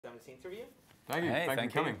this interview. Thank you. Hey, thank you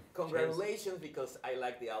for coming. Congratulations, because I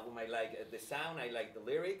like the album, I like the sound, I like the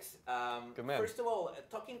lyrics. Good man. First of all,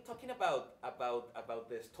 talking about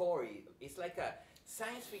the story, it's like a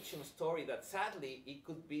science fiction story that sadly it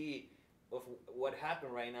could be of what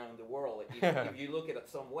happened right now in the world if you look at it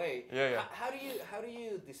some way. Yeah. How do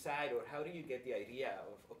you decide, or how do you get the idea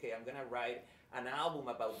of, okay, I'm gonna write an album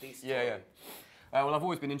about this story? Yeah. Well, I've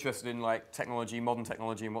always been interested in like technology, modern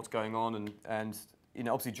technology, and what's going on, and you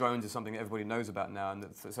know, obviously drones is something that everybody knows about now. And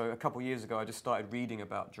so a couple of years ago, I just started reading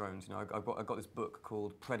about drones. You know, I got this book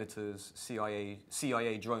called Predators,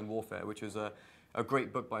 CIA Drone Warfare, which was a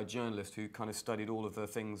great book by a journalist who kind of studied all of the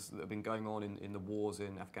things that have been going on in the wars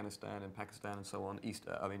in Afghanistan and Pakistan and so on,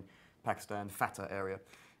 Pakistan, FATA area.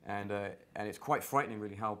 And it's quite frightening,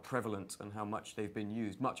 really, how prevalent and how much they've been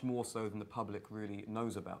used, much more so than the public really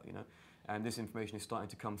knows about, you know. And this information is starting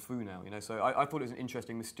to come through now, you know. So I thought it was an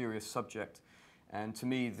interesting, mysterious subject. And to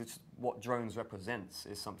me, what drones represents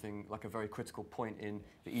is something like a very critical point in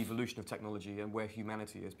the evolution of technology and where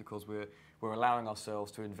humanity is, because we're allowing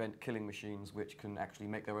ourselves to invent killing machines which can actually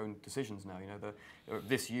make their own decisions now. You know,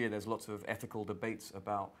 this year there's lots of ethical debates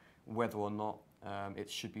about whether or not it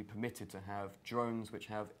should be permitted to have drones which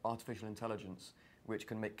have artificial intelligence which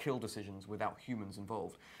can make kill decisions without humans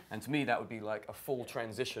involved. And to me, that would be like a full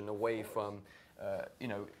transition away from, you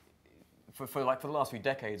know, for the last few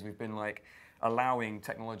decades, we've been like allowing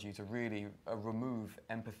technology to really remove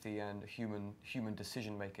empathy and human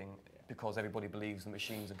decision making, because everybody believes the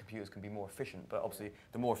machines and computers can be more efficient. But obviously,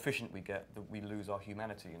 the more efficient we get, we lose our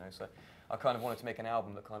humanity. You know, so I kind of wanted to make an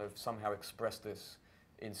album that kind of somehow expressed this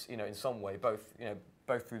in some way, both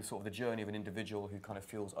through sort of the journey of an individual who kind of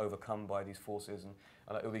feels overcome by these forces and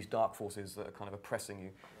all these dark forces that are kind of oppressing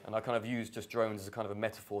you. And I kind of used just drones as a kind of a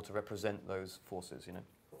metaphor to represent those forces. You know.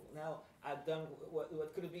 Now, Adam,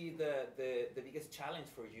 what could be the biggest challenge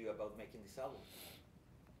for you about making this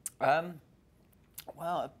album?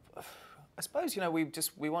 Well, I suppose, you know,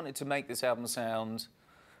 we wanted to make this album sound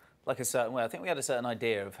like a certain way. I think we had a certain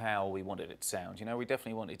idea of how we wanted it to sound. You know, we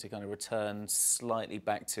definitely wanted to kind of return slightly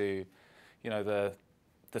back to, you know,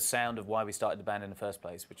 the sound of why we started the band in the first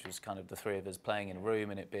place, which was kind of the three of us playing in a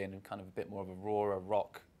room and it being kind of a bit more of a rawer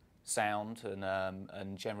rock sound,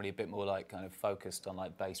 and generally a bit more like kind of focused on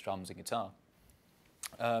like bass, drums and guitar.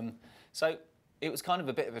 So it was kind of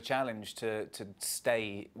a bit of a challenge to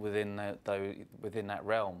stay within that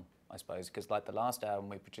realm, I suppose, because like the last album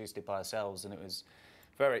we produced it by ourselves and it was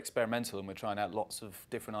very experimental and we're trying out lots of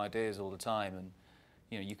different ideas all the time, and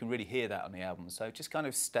you know, you can really hear that on the album. So just kind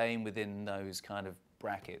of staying within those kind of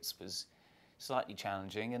brackets was slightly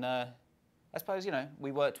challenging. And I suppose, you know,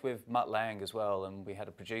 we worked with Mutt Lange as well, and we had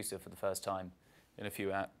a producer for the first time in a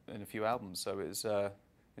few albums. So it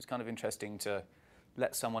was kind of interesting to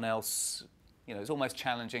let someone else, you know, it's almost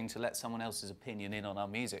challenging to let someone else's opinion in on our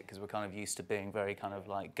music, because we're kind of used to being very kind of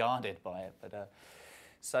like guarded by it. But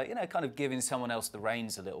so, you know, kind of giving someone else the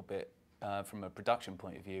reins a little bit from a production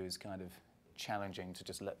point of view is kind of challenging to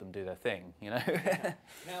just let them do their thing, you know.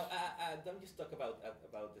 Now, don't just talk about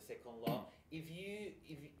the second law.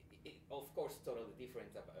 Of course, totally different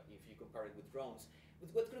if you compare it with drones. But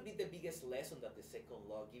what could be the biggest lesson that the second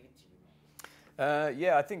law gave it to you?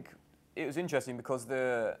 Yeah, I think it was interesting because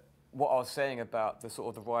what I was saying about the sort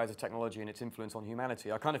of the rise of technology and its influence on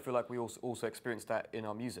humanity, I kind of feel like we also experienced that in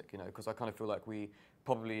our music, you know, because I kind of feel like we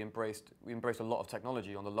probably embraced a lot of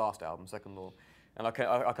technology on the last album, Second Law. And I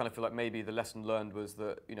kind of feel like maybe the lesson learned was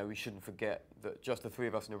that, you know, we shouldn't forget that just the three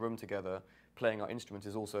of us in a room together playing our instruments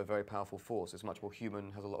is also a very powerful force. It's much more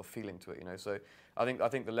human, has a lot of feeling to it, you know. So I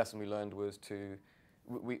think the lesson we learned was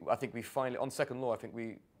I think we finally, on Second Law, I think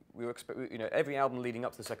we were, you know, every album leading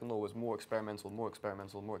up to the Second Law was more experimental.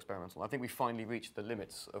 I think we finally reached the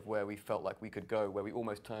limits of where we felt like we could go, where we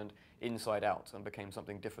almost turned inside out and became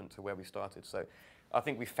something different to where we started. So I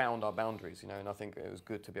think we found our boundaries, you know, and I think it was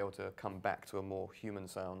good to be able to come back to a more human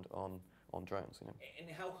sound on drones, you know. And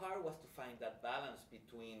how hard was to find that balance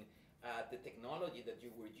between the technology that you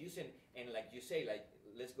were using and, like you say, like,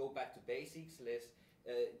 let's go back to basics, let's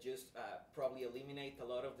just probably eliminate a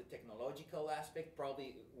lot of the technological aspect,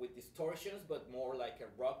 probably with distortions, but more like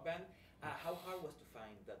a rock band. How hard was to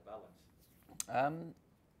find that balance?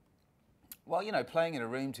 Well, you know, playing in a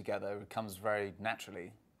room together comes very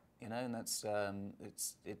naturally, you know, and that's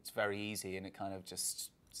it's very easy, and it kind of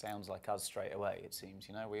just sounds like us straight away. It seems,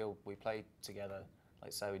 you know, we play together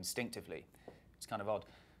like so instinctively. It's kind of odd,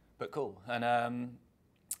 but cool. And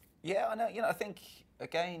yeah, I know. You know, I think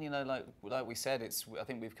again, you know, like we said, I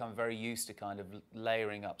think we've become very used to kind of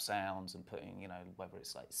layering up sounds and putting, you know, whether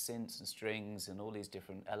it's like synths and strings and all these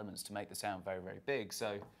different elements to make the sound very, very big.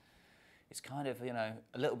 So, it's kind of, you know,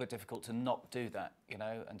 a little bit difficult to not do that, you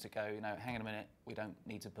know, and to go, you know, hang on a minute, we don't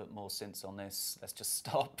need to put more synths on this, let's just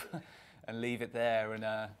stop and leave it there.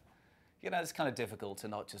 And, you know, it's kind of difficult to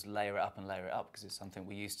not just layer it up because it's something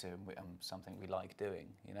we're used to and something we like doing,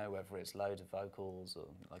 you know, whether it's loads of vocals or,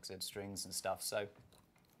 like I said, strings and stuff. So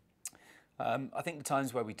I think the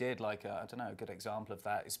times where we did, like, I don't know, a good example of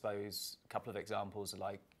that, I suppose, a couple of examples are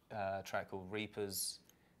like a track called Reapers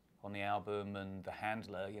on the album and The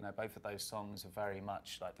Handler. You know, both of those songs are very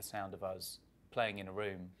much like the sound of us playing in a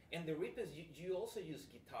room. And the Reapers, you also use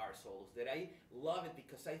guitar solos. That I love it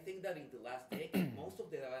because I think that in the last decade, most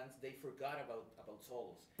of the bands, they forgot about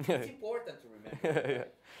solos. It's important to remember.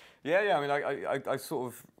 Yeah. I mean, I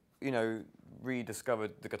sort of, you know,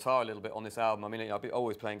 rediscovered the guitar a little bit on this album. I mean, you know, I've been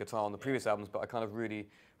always playing guitar on the previous albums, but I kind of really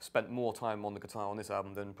spent more time on the guitar on this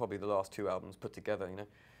album than probably the last two albums put together, you know.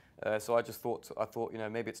 So I thought, you know,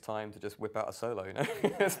 maybe it's time to just whip out a solo, you know.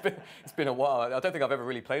 it's been a while. I don't think I've ever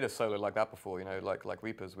really played a solo like that before, you know, like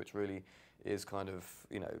Reapers, which really is kind of,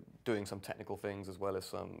 you know, doing some technical things as well as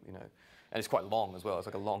some, you know, and it's quite long as well. It's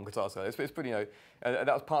like a long guitar solo. It's pretty, you know, that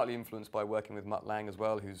was partly influenced by working with Mutt Lange as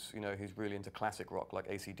well, who's, you know, who's really into classic rock like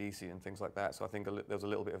AC/DC and things like that. So I think there's a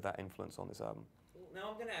little bit of that influence on this album.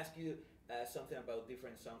 Now I'm gonna ask you something about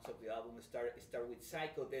different songs of the album. Start with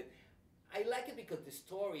Psycho. That I like it because the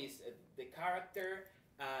stories, the character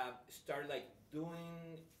start like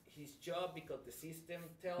doing his job because the system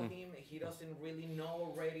tell him he doesn't really know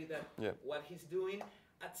already that what he's doing.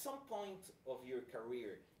 At some point of your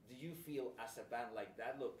career, do you feel as a band like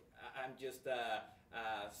that? Look, I'm just a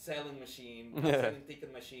selling machine, a selling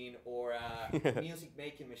ticket machine, or a music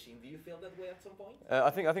making machine. Do you feel that way at some point? I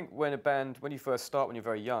think when you first start when you're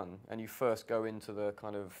very young and you first go into the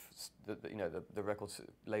kind of the record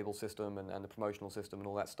label system and the promotional system and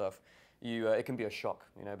all that stuff, it can be a shock,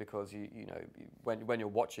 you know, because when you're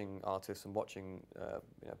watching artists and watching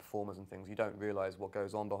performers and things, you don't realize what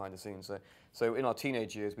goes on behind the scenes. So in our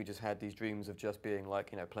teenage years, we just had these dreams of just being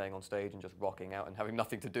like, you know, playing on stage and just rocking out and having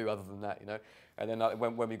nothing to do other than that, you know. And then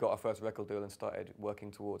when we got our first record deal and started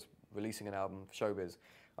working towards releasing an album, Showbiz,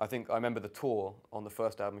 I remember the tour on the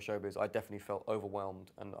first album, Showbiz, I definitely felt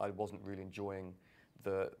overwhelmed and I wasn't really enjoying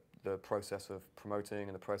the process of promoting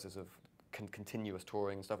and the process of continuous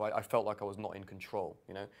touring and stuff. I felt like I was not in control,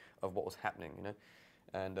 you know, of what was happening, you know.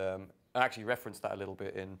 And I actually referenced that a little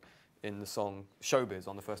bit in the song Showbiz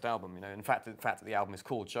on the first album, you know. In fact, the fact that the album is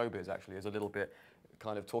called Showbiz actually is a little bit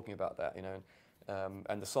kind of talking about that, you know.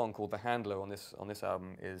 And the song called The Handler on this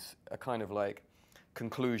album is a kind of like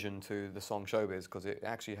conclusion to the song Showbiz, because it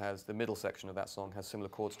actually has the middle section of that song has similar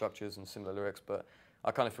chord structures and similar lyrics, but I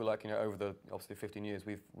kind of feel like, you know, over the obviously 15 years,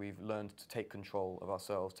 we've learned to take control of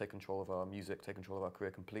ourselves, take control of our music, take control of our career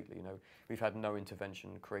completely. You know, we've had no intervention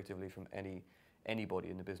creatively from anybody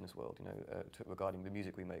in the business world, you know, regarding the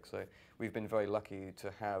music we make. So we've been very lucky to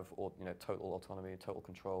have, total autonomy, total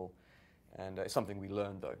control, and it's something we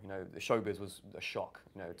learned though. You know, the Showbiz was a shock,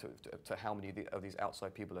 you know, to how many of these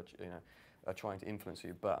outside people are trying to influence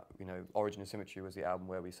you. But, you know, Origin and Symmetry was the album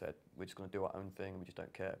where we said we're just going to do our own thing and we just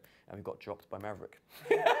don't care, and we got dropped by Maverick.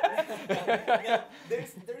 Now,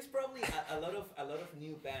 there's probably a lot of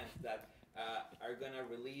new bands that are gonna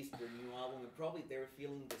release their new album, and probably they're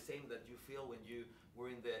feeling the same that you feel when you were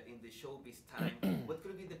in the Showbiz time. What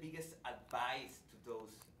could be the biggest advice to those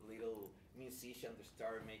little musicians to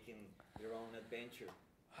start making their own adventure?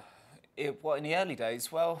 In the early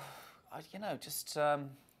days, well, just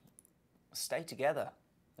stay together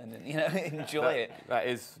and then, enjoy it. That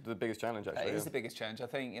is the biggest challenge, actually. It is the biggest challenge, I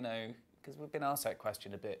think, because we've been asked that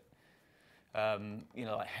question a bit.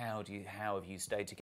 Like how have you stayed together?